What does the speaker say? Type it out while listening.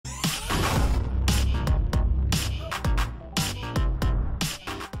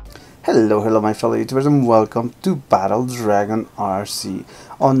Hello my fellow YouTubers and welcome to BattleDragonRC.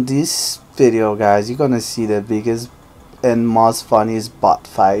 On this video guys, you're gonna see the biggest and most funniest bot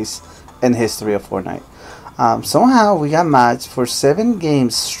fights in history of Fortnite. Somehow we got matched for 7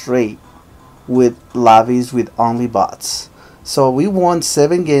 games straight with lobbies with only bots. So we won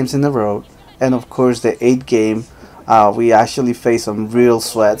 7 games in a row, and of course the 8th game we actually faced some real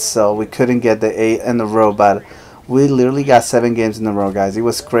sweats, so we couldn't get the 8 in a row, but we literally got 7 games in a row, guys. It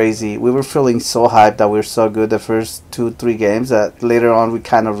was crazy. We were feeling so hyped that we were so good the first 2-3 games that later on we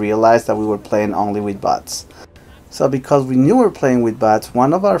kind of realized that we were playing only with bots. So because we knew we were playing with bots,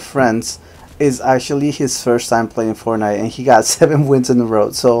 one of our friends is actually his first time playing Fortnite and he got 7 wins in a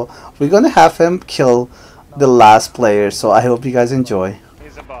row. So we're gonna have him kill the last player. So I hope you guys enjoy.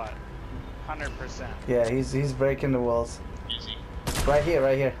 He's a bot. 100%. Yeah, he's breaking the walls. Easy. Right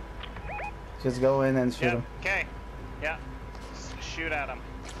here. Just go in and shoot him. Okay. Yeah. Shoot at him.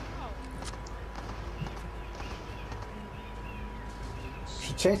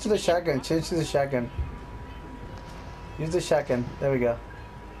 Change to the shotgun. Use the shotgun. There we go.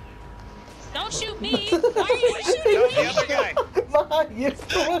 Don't shoot me! Why are you shooting No, me? the other guy. Behind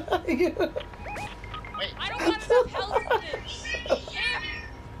you. Wait. I don't got enough health for this.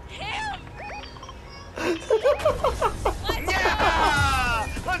 Him! Yeah!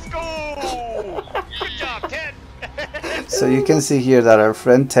 Let's go! Good job, Ted. So you can see here that our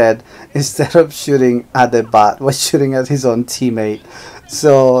friend Ted, instead of shooting at the bot, was shooting at his own teammate.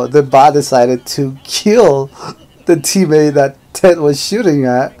 So the bot decided to kill the teammate that Ted was shooting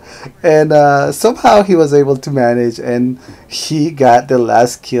at, and somehow he was able to manage and he got the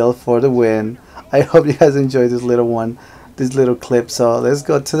last kill for the win. I hope you guys enjoyed this little clip. So let's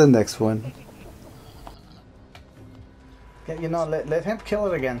go to the next one. You know, let him kill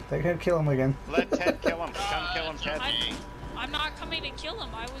it again. Let him kill him again. Let Ted kill him. Come kill him, Ted. I'm not coming to kill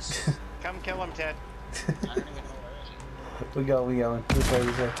him. I was. Come kill him, Ted. I don't even know where is he. We going. This way.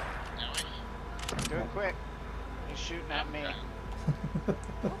 No, Do it quick. He's shooting at me.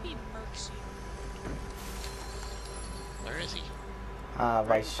 Hope he murks you. where is he?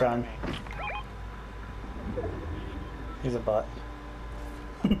 By in front Sean. of me. He's a bot.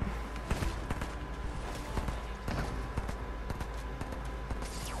 He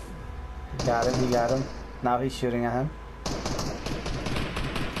got him. Now he's shooting at him.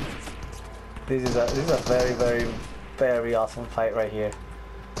 This is a very awesome fight right here.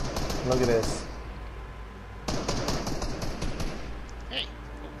 Look at this. Hey.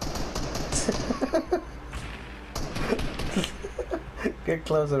 Get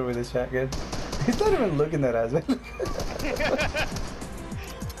closer with the shotgun. He's not even looking at us, man.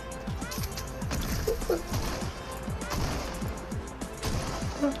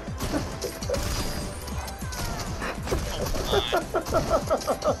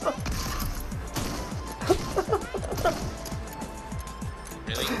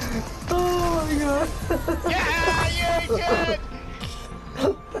 Really? Oh my god. Yeah, you did!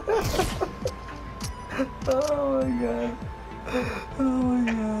 Oh my god.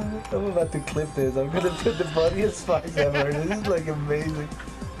 I'm about to clip this. I'm gonna put the funniest fights ever. This is like amazing.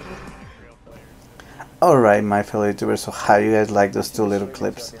 Alright, my fellow YouTubers, so how you guys like those 2 little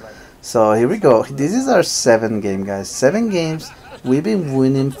clips? So here we go. This is our 7th game, guys. 7 games. We've been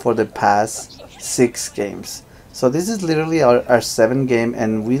winning for the past 6 games. So this is literally our 7th game,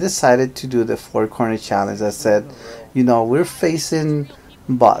 and we decided to do the 4 corner challenge. I said, you know, we're facing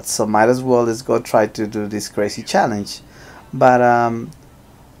bots, so might as well let's go try to do this crazy challenge. But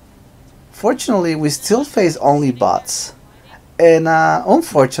fortunately we still face only bots, and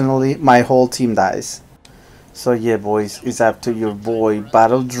unfortunately my whole team dies. So yeah boys, it's up to your boy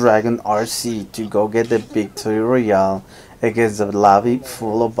BattleDragonRC to go get the victory royale against a lobby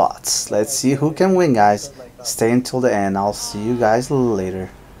full of bots. Let's see who can win, guys. Stay until the end. I'll see you guys later.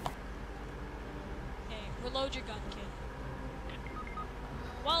 Okay, reload your gun, kid.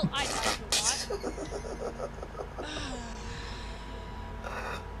 Well, I know you bot.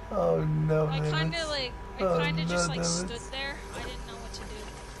 Oh no. I kinda just stood there. I didn't know what to do.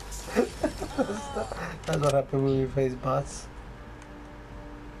 That's what happened when we face bots.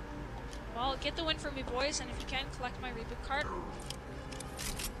 Well, get the win for me, boys, and if you can, collect my reboot card.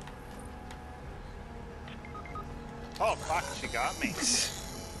 Oh, fuck, she got me.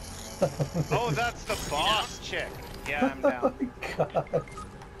 Oh, that's the boss chick. Yeah, I'm down. Oh my god.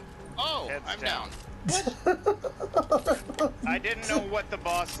 Oh, Ted's I'm down. down. I didn't know what the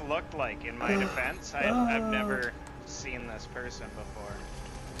boss looked like, in my defense. I've never seen this person before.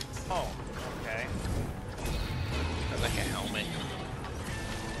 Oh, okay. That's like a helmet.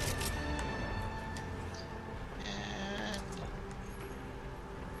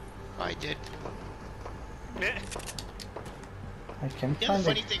 And I did. I can Yeah, the find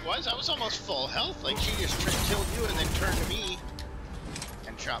funny it. thing was, I was almost full health. Like, she just killed you and then turned to me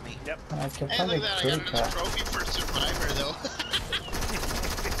and shot me. Yep. I can Hey, find look a at that, I crew got another cat. trophy for Survivor, though.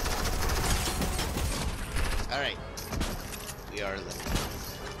 Alright. We are living.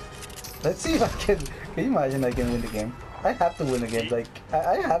 Let's see if I can. Can you imagine I can win the game? I have to win the game. Like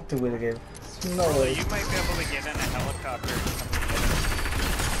I have to win the game. There's no Well, way. you might be able to get in a helicopter and come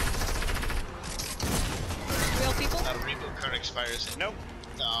Real people? That reboot card expires. and get it. Nope.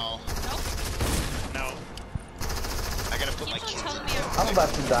 No. Nope. No. I gotta put my Keep on kids telling in. me I'm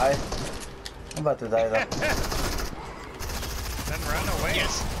about to die. I'm about to die though. Then run away.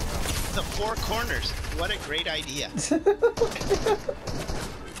 Yes. The four corners. What a great idea.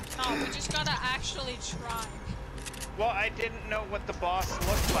 No, we just gotta actually try. Well, I didn't know what the boss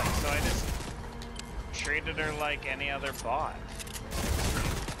looked like, so I just treated her like any other bot.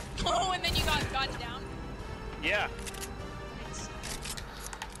 Oh, and then you got gunned down. Yeah. Nice.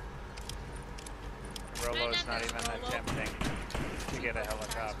 Rolo's not even Rolo. attempting to get a By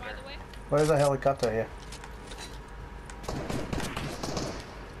helicopter. the way. Where's a helicopter here?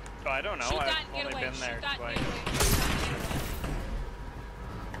 Oh, I don't know. Shoot that I've and get only away. been there Shoot that and twice. get away. Shoot that and get away.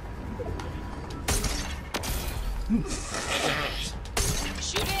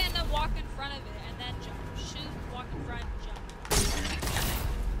 Shoot it and then walk in front of it and then jump. Shoot, walk in front, jump.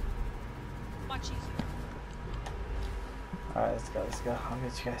 Much easier. Alright, let's go, let's go. I'll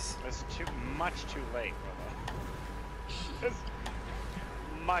get you guys. It's much too late, Rolo. It's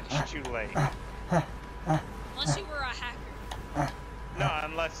much too late. Unless you were a hacker. No,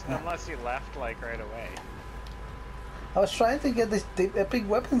 unless you left like right away. I was trying to get the epic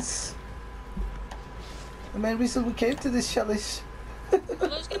weapons. The main reason we came to this challenge.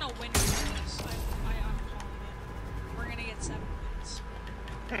 Rolo's gonna win this. I'm calling it. We're gonna get 7 wins.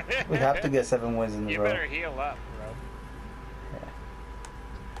 We have to get 7 wins in a You row. better heal up, bro.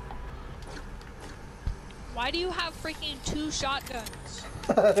 Why do you have freaking 2 shotguns?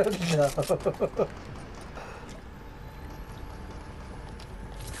 I don't know.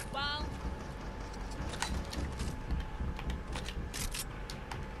 Well,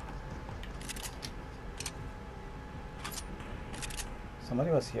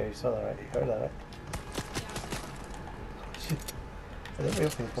 Somebody was here, you saw that right? You heard that right? yeah. Shit. Are they real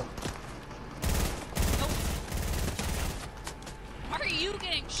people? Nope. Why are you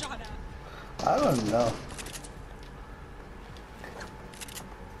getting shot at? I don't know.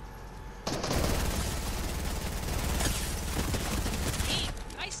 Aim!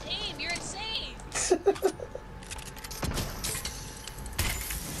 Nice aim! You're insane!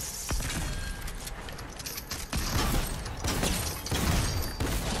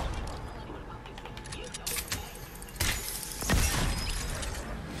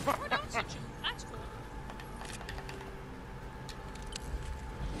 Oh, don't shoot you. That's cool.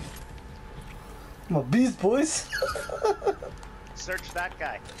 I'm a beast, boys. Search that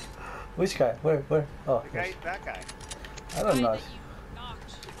guy. Which guy? Where? Oh, That guy. I don't Guy know. that you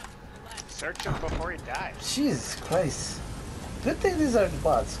knocked on your left. Search him before he dies. Jesus Christ. Good thing these are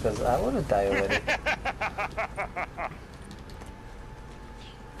bots, because I want to die already.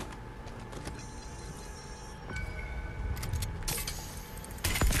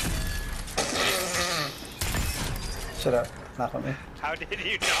 Shut up. Not on me. How did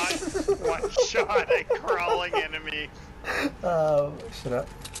you not one-shot a crawling enemy? Shut up.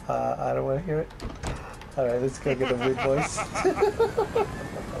 I don't want to hear it. Alright, let's go get the weird voice.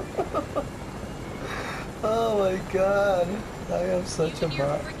 Oh my god. I am such You a and your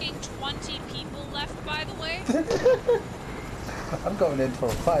bot. freaking 20 people left, by the way. I'm going in for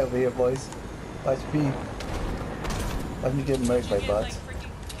a fight over here, boys. Watch me. Watch me get murked by You get, like, bots.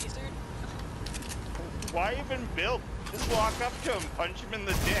 freaking lasered. Why even build? Just walk up to him, punch him in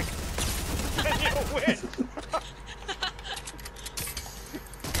the dick, and you'll win.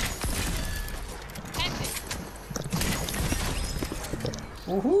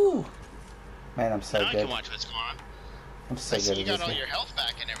 Woohoo! Man, I'm so Now I good. can watch what's going on. I'm so I see good you at got this all game. your health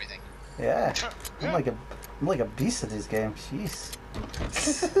back and everything. Yeah. I'm like a beast at this game. Jeez.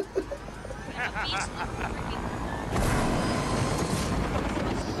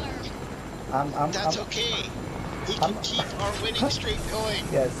 That's okay. We can keep our winning streak going.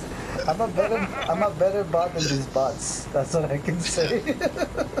 Yes. I'm a better bot than these bots. That's what I can say.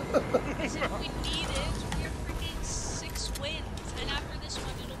 I said we needed, we're freaking 6 wins, and after this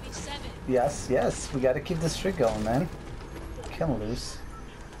one it'll be 7. yes. We gotta keep the streak going, man. Can't lose.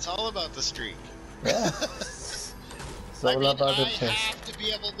 It's all about the streak. Yeah. It's all I mean, about the I chase. have to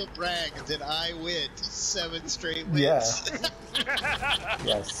be able to brag that I win 7 straight wins. Yeah.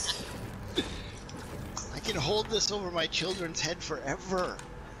 Yes. I can hold this over my children's head forever.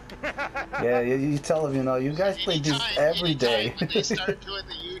 Yeah, you tell them, you know, you guys play this every day. When they start doing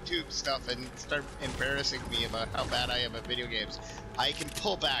the YouTube stuff and start embarrassing me about how bad I am at video games, I can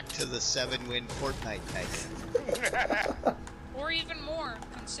pull back to the 7-win Fortnite night. Or even more,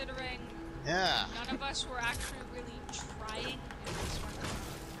 considering Yeah. none of us were actually really trying in this one.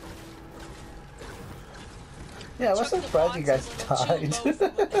 Yeah, I was Took the surprised you guys bots a little died. too low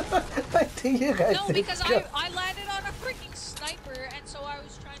for what they I think you guys No, did because go. I landed on a freaking sniper, and so I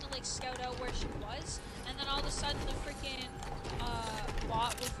was trying to like scout out where she was, and then all of a sudden the freaking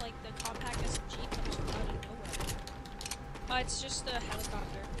bot with like the compact SMG comes from out of nowhere. It's just a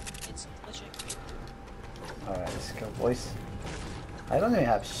helicopter. It's glitching. Alright, let's go, boys. I don't even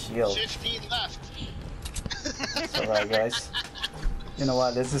have shield. 15 left. It's alright, guys. You know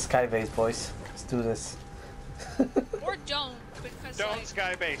what? This is Skybase, boys. Let's do this. Or don't, because Don't like,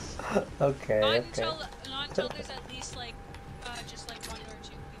 skybase. Okay, not okay. until there's at least like just like 1 or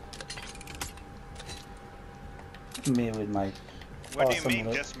 2 people. Me with my What do you awesome mean?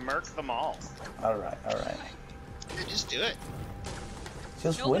 loot. Just murk them all. Alright, alright. Yeah, just do it.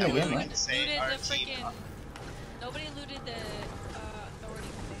 Just win Nobody again, win. right? looted Our the team. freaking. Nobody looted the authority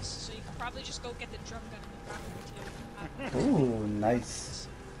base, so you could probably just go get the drum gun and the rocket Ooh, nice.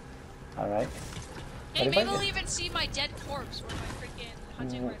 Alright. Hey, What if maybe I we'll get- even see my dead corpse where my freaking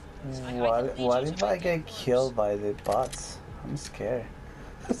hunting rifle is. I can What lead what you if to my I dead get corpse. killed by the bots? I'm scared.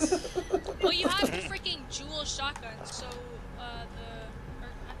 Well, you have the freaking jewel shotgun, so or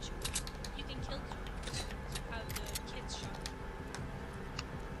not jewel. You can kill jewels. You have the kid's shotgun.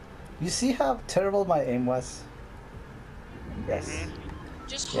 You see how terrible my aim was? Yes.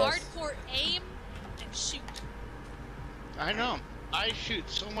 Just Yes. hardcore aim and shoot. I know. I shoot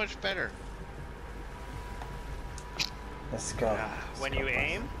so much better. Let's go. When you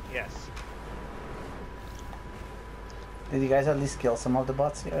aim, yes. Did you guys at least kill some of the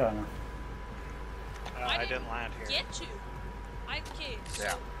bots here or no? I didn't land here. Get to. I'm kids. So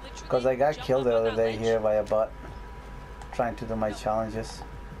Yeah. literally Because I got jump killed the up on other that day ledge. here by a bot trying to do my No. challenges.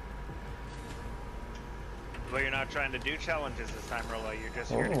 Well, you're not trying to do challenges this time, Rolo. You're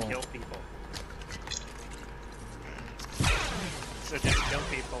just here to Oh. kill people. So just kill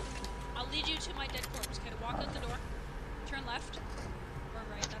people. I'll lead you to my dead corpse. Okay, walk out the door. Turn left. Or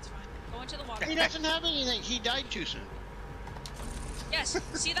right, that's fine. Go into the water. He doesn't have anything. He died too soon. Yes,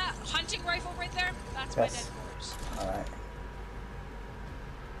 see that hunting rifle right there? That's my Yes. dead corpse. Alright.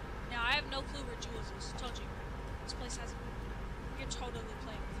 Now, I have no clue where Jules is. Told you. This place has... You're totally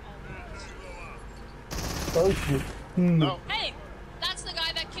playing with all of us. Oh shoot. No. Hey! That's the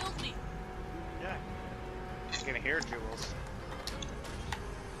guy that killed me! Yeah. You can hear Jules.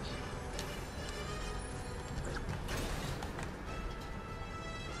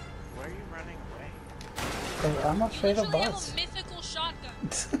 Why are you running away? I'm You afraid of literally bots. have a mythical shotgun.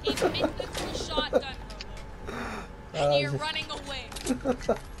 A mythical shotgun, Rolo. And you're just- running away.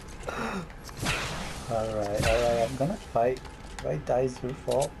 Alright, I'm gonna fight. If I die, it's your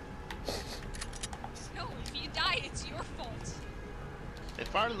fault. No, if you die, it's your fault.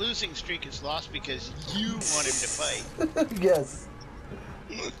 If our losing streak is lost because you want him to fight, Yes.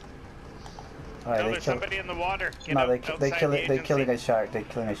 Alright, No, they there's kill. somebody in the water. Get No, out, they outside killing. the They're killing agency. a shark. They're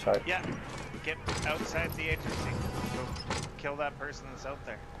killing a shark. Yeah, get outside the agency. Go kill that person that's out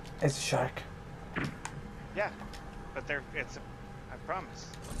there. It's a shark. Yeah, but it's a, I promise.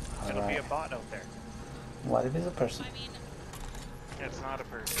 It'll be a Alright. bot out there. What if it's a person? I mean, It's not a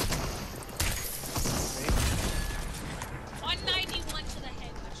person. See? 191 to the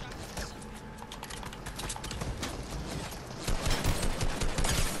head. That shotgun is so good.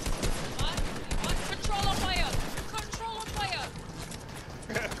 What? Controller fire! Controller fire!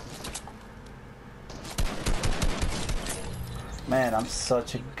 Man, I'm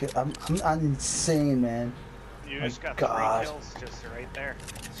such a good. I'm insane, man. You My just got God. 3 kills just right there.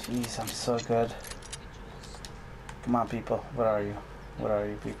 Jeez, I'm so good. Come on, people. Where are you? Where are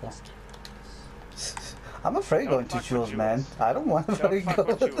you, people? I'm afraid Don't going to fuck with Jules, man. Jules. I don't want to Don't fuck go.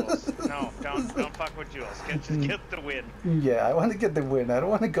 with Jules. No, don't fuck with Jules. Just get the win. Yeah, I want to get the win. I don't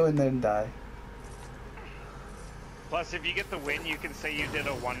want to go in there and die. Plus, if you get the win, you can say you did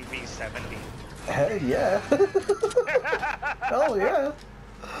a 1v70. Hell yeah. Oh yeah.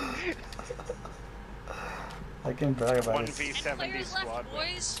 I can brag about it. 1v70 And players squad left, win.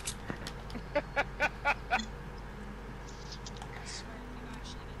 boys. I swear, you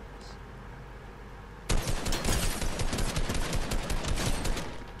actually did this.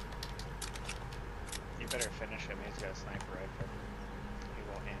 You better finish him. He's got a sniper rifle. He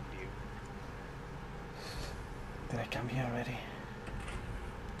will end you. Did I come here already?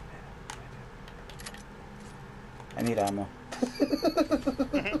 I need ammo.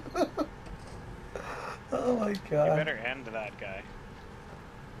 Oh my You god. better end that guy.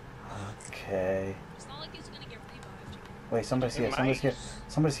 Okay. It's not like he's gonna get revived. Wait, somebody's It here, somebody's might. here.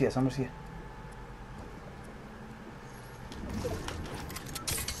 Somebody's here, somebody's here.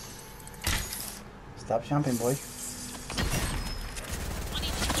 Stop jumping, boy.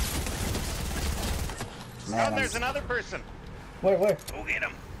 Man, Oh, there's another person. Where? Go get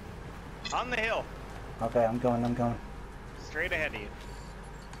him. On the hill. Okay, I'm going. Straight ahead of you.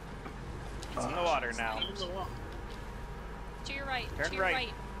 It's in the water now. To your right. Turn to your right.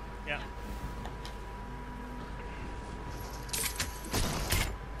 right. Yeah.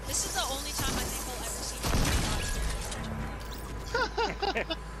 This is the only time I think I'll ever see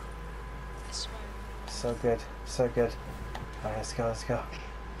you. I swear. So good, so good. Alright, let's go.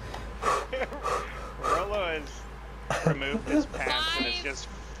 Rolo has removed his pants and is just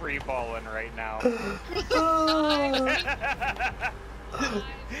free balling right now.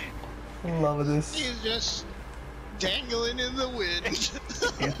 Love this. He's just dangling in the wind.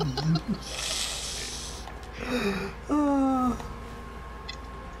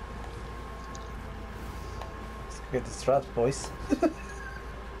 Let's get the straps, boys.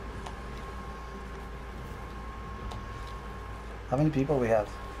 How many people we have?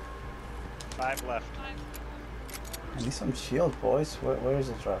 5 left. I need some shield, boys. Where is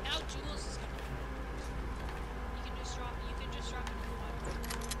the drop? Now Jules is gonna. You can just drop. You can just drop a new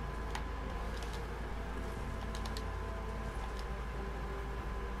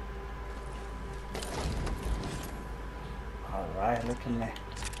one. Alright, look at me.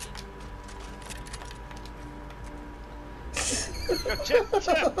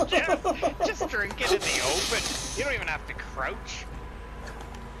 just drink it in the open. You don't even have to crouch.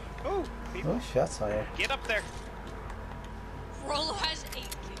 Oh, people. Oh, shots fired. Get up there. Rolo has 8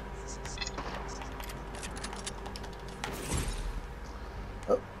 kills.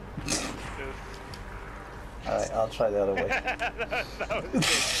 Oh. Alright, I'll try the other way. That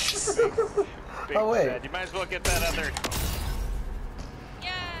was big Oh, wait. sad. You might as well get that other. Yay!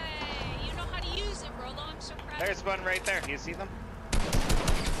 You know how to use it, Rolo. I'm so proud. There's one right there. Do you see them?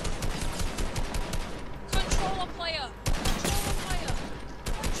 Control a player. Control a player.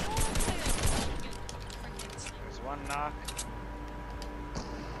 Control a player. There's one knock.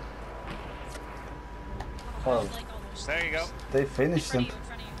 Oh, Like all those There you go. they finished him. in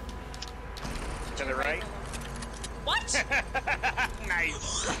front of you. To the right. What?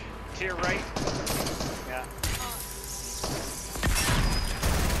 Nice. To your right. Yeah.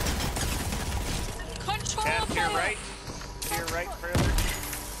 Control And a to your player. right. To your right further.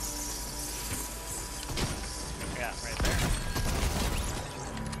 Yeah, right there.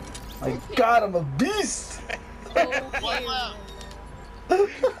 My god, I'm a beast! Wow.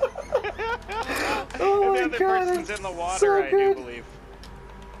 Oh And the my other god, person's that's in the water, so I do good. believe.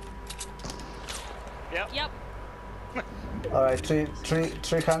 Yep. Yep. Alright,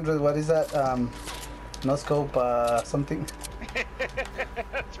 300, what is that? No scope, something?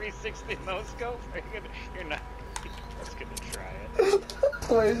 360 no scope? You're not. That's gonna try it.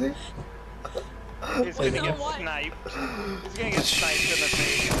 Where is he? He's gonna You know get what? sniped. He's gonna get sniped in the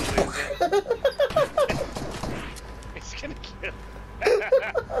face, loser. He's gonna kill.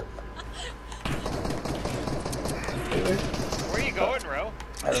 Where are you going, Ro?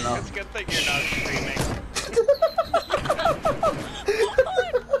 I don't know. It's a good thing you're not streaming.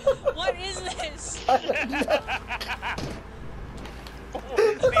 What is this?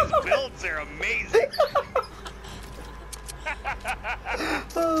 These builds are amazing.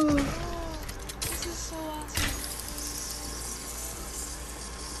 This is so awesome.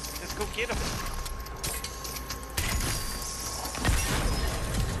 Just go get him.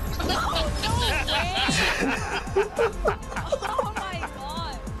 No way! Oh my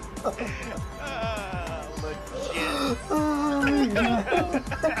god! Legit.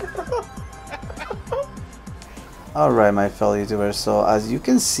 Alright, my fellow YouTubers, so as you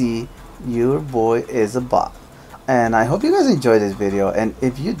can see, your boy is a bot. And I hope you guys enjoyed this video, and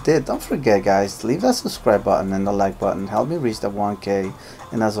if you did, don't forget guys, leave that subscribe button and the like button, help me reach that 1K.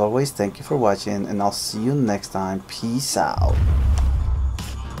 And as always, thank you for watching, and I'll see you next time. Peace out.